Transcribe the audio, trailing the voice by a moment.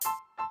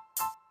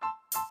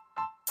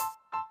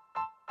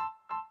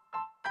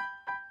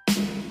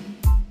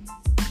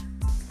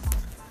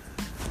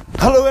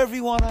Hello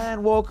everyone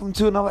and welcome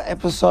to another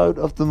episode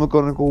of the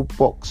McGonagall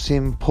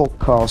Boxing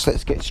Podcast.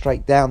 Let's get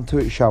straight down to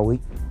it, shall we?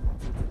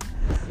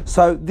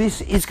 So this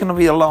is going to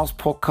be the last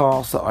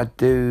podcast that I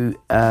do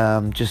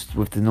just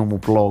with the normal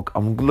blog.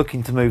 I'm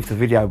looking to move to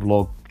video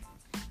blog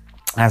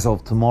as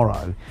of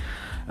tomorrow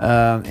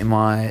in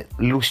my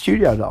little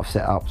studio that I've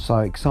set up. So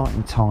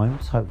exciting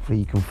times. Hopefully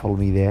you can follow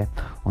me there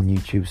on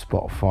YouTube,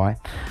 Spotify.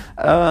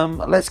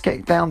 Let's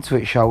get down to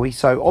it, shall we?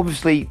 So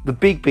obviously the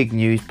big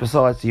news,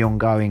 besides the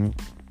ongoing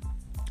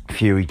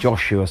Fury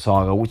Joshua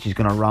saga, which is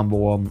going to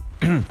rumble on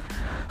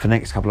for the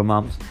next couple of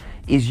months,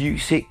 is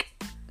Usyk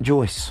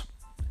Joyce,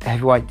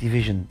 heavyweight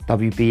division,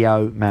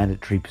 WBO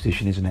mandatory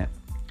position, isn't it?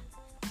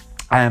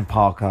 And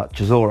Parker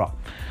Chisora.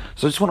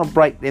 So I just want to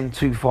break them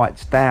two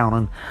fights down,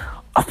 and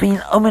I've been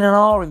umming and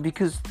ahhing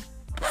because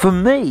for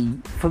me,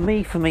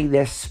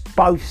 they're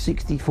both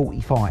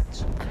 60-40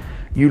 fights.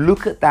 You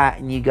look at that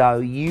and you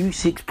go,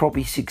 Usyk's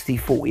probably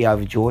 60-40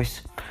 over Joyce.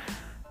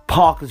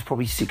 Parker's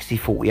probably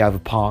 60-40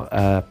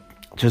 over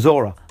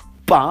Chisora,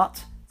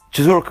 but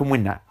Chisora can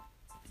win that.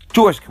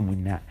 Joyce can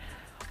win that.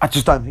 I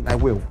just don't think they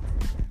will.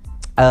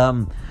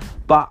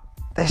 But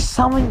there's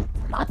something,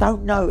 I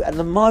don't know, at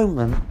the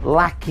moment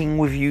lacking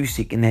with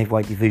Usyk in the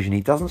heavyweight division. He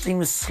doesn't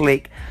seem as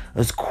slick,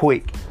 as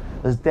quick,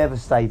 as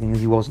devastating as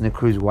he was in the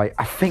cruiserweight.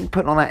 I think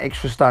putting on that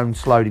extra stone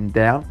slowed him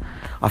down.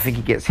 I think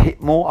he gets hit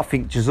more. I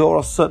think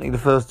Chisora, certainly the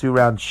first two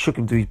rounds, shook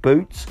him to his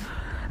boots.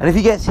 And if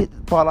he gets hit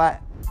by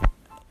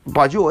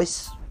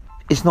Joyce,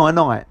 it's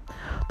night-night.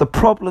 The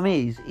problem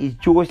is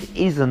Joyce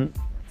isn't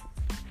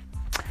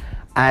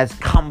as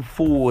come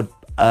forward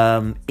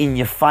in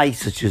your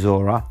face as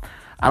Chisora,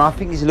 and I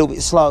think he's a little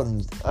bit slower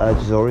than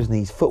Chisora, isn't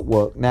he? His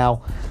footwork.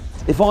 Now,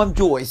 if I'm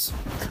Joyce,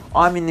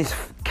 I'm in this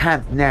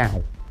camp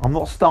now. I'm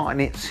not starting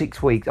it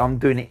 6 weeks. I'm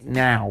doing it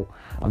now.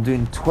 I'm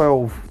doing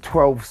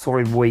 12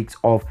 solid weeks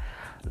of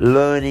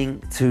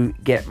learning to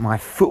get my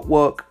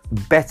footwork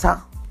better,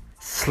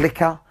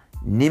 slicker,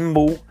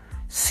 nimble,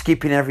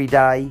 skipping every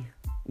day.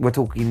 We're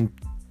talking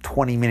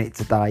 20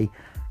 minutes a day,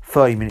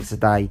 30 minutes a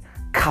day,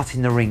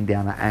 cutting the ring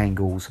down at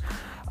angles.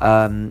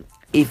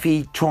 If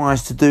he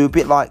tries to do a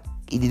bit like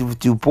he did with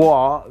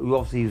Dubois, who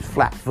obviously was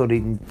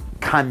flat-footed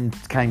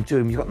and came to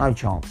him, he's got no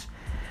chance.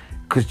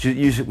 Because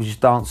Usyk would just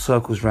dance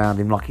circles around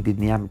him like he did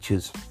in the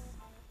amateurs.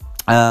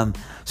 So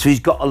he's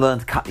got to learn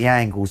to cut the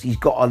angles. He's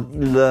got to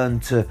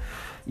learn to,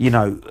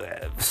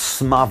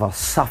 smother,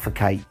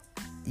 suffocate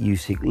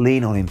Usyk,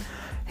 lean on him.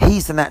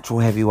 He's the natural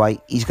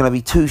heavyweight. He's going to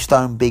be 2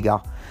 stone bigger.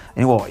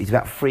 And what? He's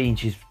about 3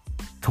 inches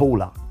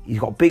taller. He's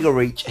got bigger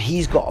reach.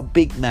 He's got a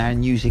big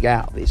man Usyk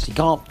out of this. You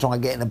can't try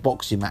and get in a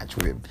boxing match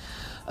with him.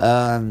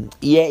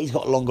 He's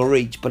got longer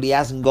reach, but he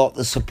hasn't got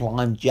the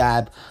sublime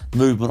jab,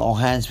 movement or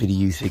hand speed of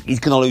Usyk. He's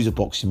going to lose a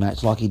boxing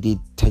match like he did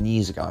 10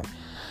 years ago.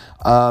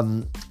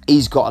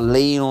 He's got to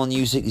lean on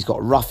Usyk. He's got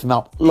to rough him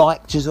up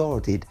like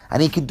Chisora did.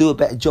 And he can do a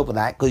better job of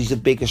that because he's a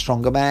bigger,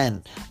 stronger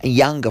man. And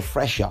younger,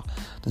 fresher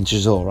than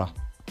Chisora.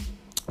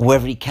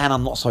 Whether he can,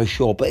 I'm not so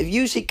sure. But if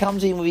Usyk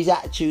comes in with his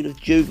attitude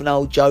of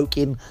juvenile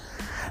joking,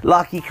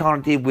 like he kind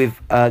of did with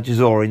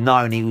Chisora,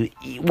 knowing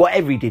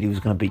whatever he did, he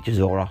was going to beat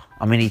Chisora.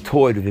 I mean, he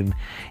toyed with him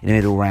in the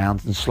middle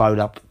rounds and slowed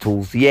up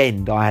towards the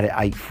end. I had it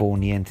 8-4 in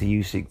the end to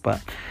Usyk.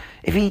 But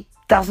if he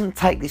doesn't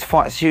take this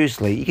fight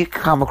seriously, he could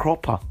come a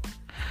cropper.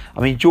 I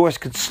mean, Joyce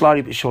could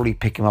slowly but surely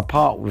pick him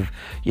apart with,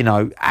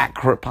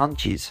 accurate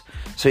punches.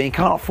 So he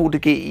can't afford to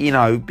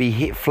get, be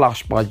hit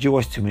flush by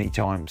Joyce too many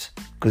times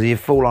because he'll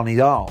fall on his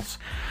arse.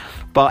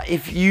 But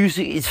if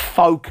Usyk is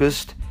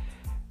focused,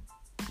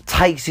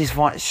 takes this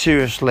fight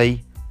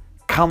seriously,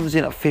 comes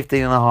in at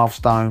 15.5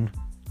 stone,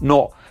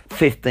 not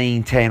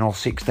 15, 10 or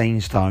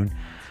 16 stone,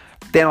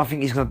 then I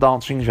think he's going to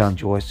dance rings around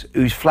Joyce,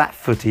 who's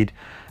flat-footed,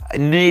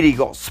 nearly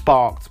got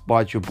sparked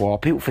by Dubois.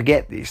 People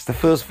forget this. The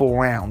first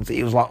 4 rounds,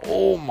 it was like,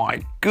 oh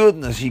my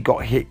goodness, he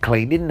got hit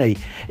clean, didn't he?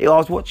 I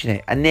was watching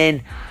it. And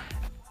then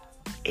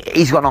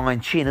he's got an iron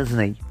chin,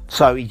 hasn't he?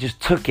 So he just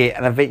took it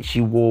and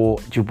eventually wore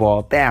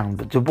Dubois down.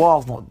 But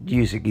Dubois' not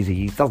Usyk, is he?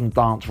 He doesn't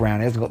dance around.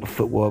 He hasn't got the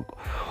footwork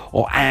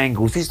or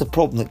angles. This is the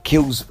problem that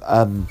kills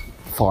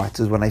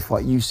fighters when they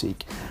fight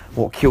Usyk.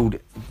 What killed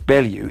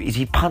Bellew is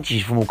he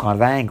punches from all kinds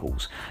of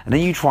angles. And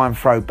then you try and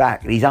throw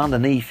back, and he's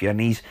underneath you,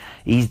 and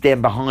he's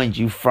then behind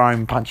you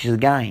throwing punches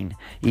again.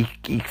 He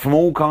from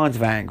all kinds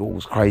of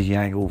angles, crazy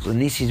angles.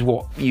 And this is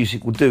what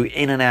Usyk will do,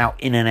 in and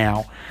out,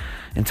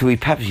 until he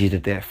peppers you to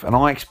death. And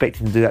I expect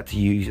him to do that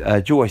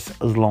to Joyce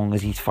as long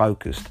as he's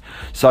focused.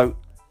 So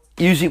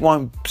Usyk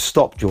won't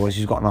stop Joyce,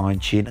 who's got an iron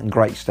chin and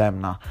great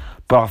stamina.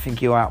 But I think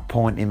he'll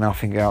outpoint him, and I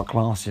think he'll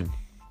outclass him.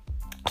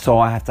 So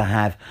I have to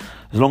have,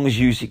 as long as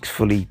Usyk's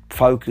fully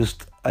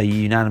focused, a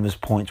unanimous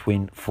points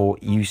win for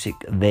Usyk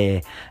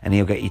there, and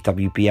he'll get his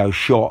WBO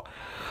shot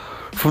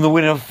from the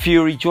winner of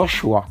Fury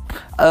Joshua.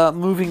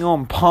 Moving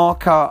on,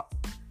 Parker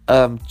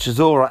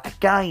Chisora.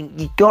 Again,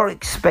 you got to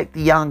expect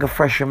the younger,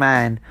 fresher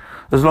man,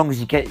 as long as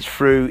he gets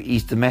through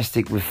his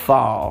domestic with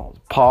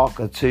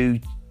Parker to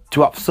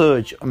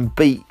upsurge and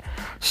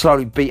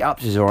slowly beat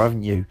up Chisora,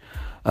 haven't you?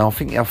 I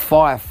think they'll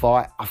fight.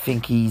 I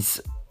think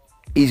he's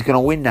he's going to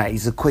win that.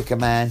 He's a quicker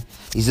man.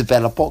 He's a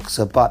better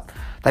boxer. But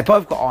they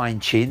both got iron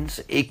chins.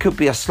 It could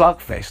be a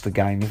slugfest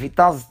again.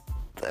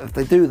 If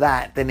they do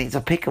that, then it's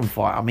a pick 'em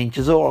fight. I mean,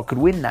 Chisora could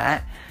win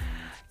that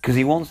because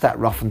he wants that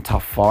rough and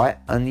tough fight.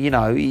 And, you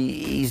know,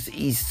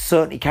 he's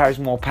certainly carries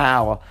more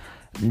power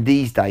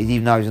these days,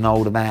 even though he's an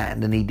older man,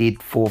 than he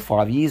did 4 or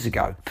 5 years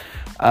ago.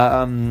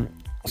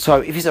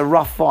 So if it's a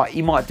rough fight,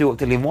 he might do what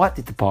Dillian Whyte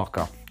did to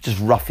Parker. Just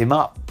rough him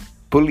up,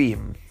 bully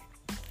him,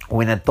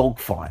 win a dog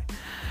fight.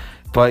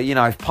 But, you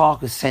know, if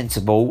Parker's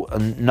sensible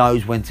and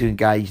knows when to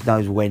engage,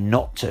 knows when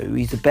not to,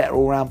 he's a better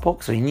all-round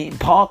boxer.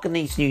 Parker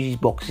needs to use his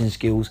boxing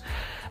skills.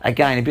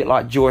 Again, a bit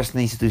like Joyce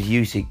needs to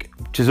do Usyk.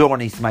 Chisora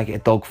needs to make it a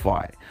dog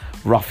fight,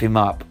 rough him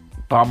up.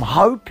 But I'm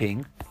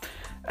hoping,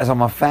 as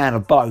I'm a fan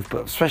of both,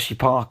 but especially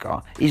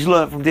Parker, he's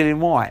learned from Dillian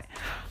Whyte.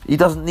 He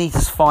doesn't need to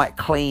fight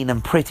clean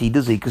and pretty,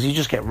 does he? Because you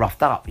just get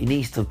roughed up. He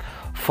needs to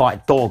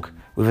fight dog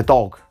with a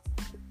dog.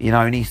 You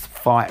know, he needs to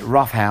fight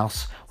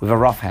roughhouse with a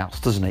roughhouse,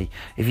 doesn't he?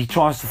 If he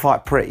tries to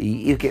fight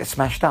pretty, he'll get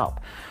smashed up.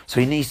 So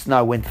he needs to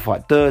know when to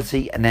fight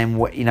dirty, and then,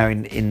 you know,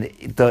 in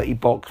the dirty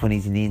box when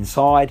he's in the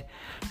inside.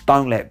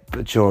 Don't let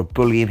Chisora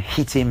bully him,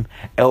 hit him,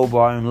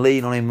 elbow him,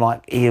 lean on him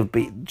like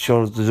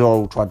Chisora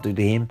will try to do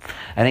to him,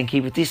 and then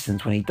keep a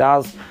distance. When he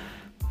does,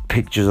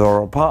 pick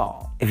Chisora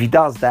apart. If he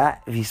does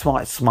that, if he's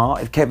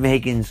smart, if Kevin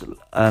Higgins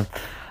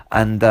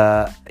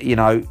you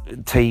know,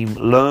 team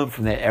learn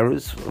from their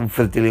errors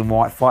for the Dillian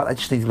Whyte fight, they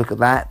just need to look at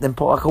that, then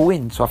Parker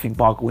wins. So I think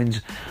Parker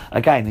wins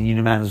again, and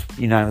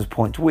unanimous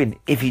point to win.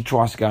 If he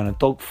tries to go in a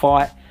dog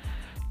fight,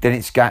 then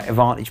it's got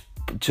advantage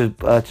to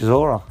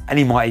Chisora, and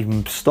he might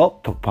even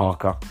stop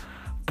Parker,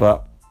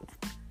 but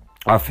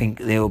I think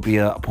there will be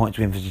a point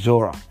to win for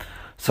Chisora.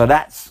 So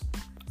that's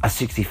a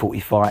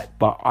 60-40 fight,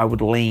 but I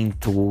would lean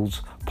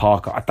towards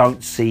Parker. I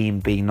don't see him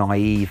being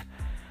naive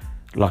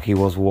like he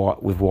was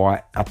with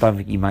Whyte. I don't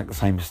think he make the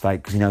same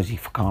mistake because he knows he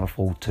can't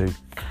afford to.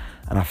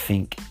 And I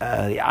think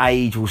the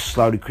age will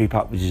slowly creep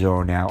up with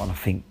Chisora now. And I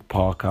think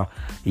Parker,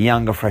 the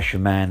younger, fresher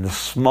man, the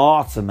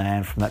smarter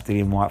man from that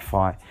Dillian Whyte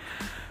fight,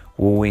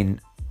 will win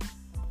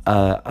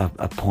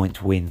a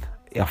point win.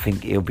 I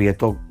think it'll be a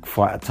dog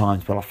fight at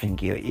times, but I think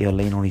he'll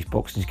lean on his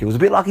boxing skills. A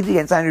bit like he did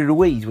against Andrew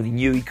Ruiz when he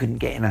knew he couldn't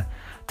get in a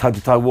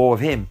toe-to-toe war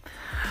with him.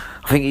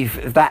 I think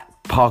if that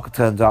Parker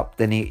turns up,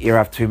 then he'll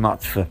have too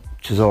much for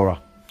Chisora.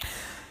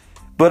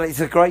 But it's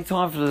a great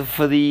time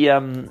for the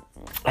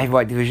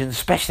heavyweight division,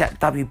 especially that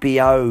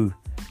WBO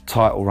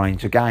title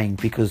range again,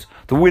 because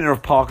the winner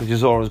of Parker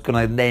Chisora is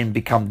going to then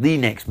become the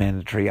next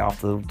mandatory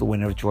after the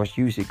winner of Joyce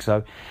Usyk.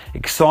 So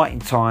exciting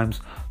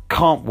times,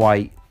 can't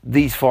wait.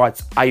 These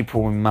fights,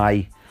 April and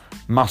May,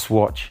 must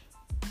watch.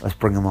 Let's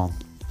bring them on.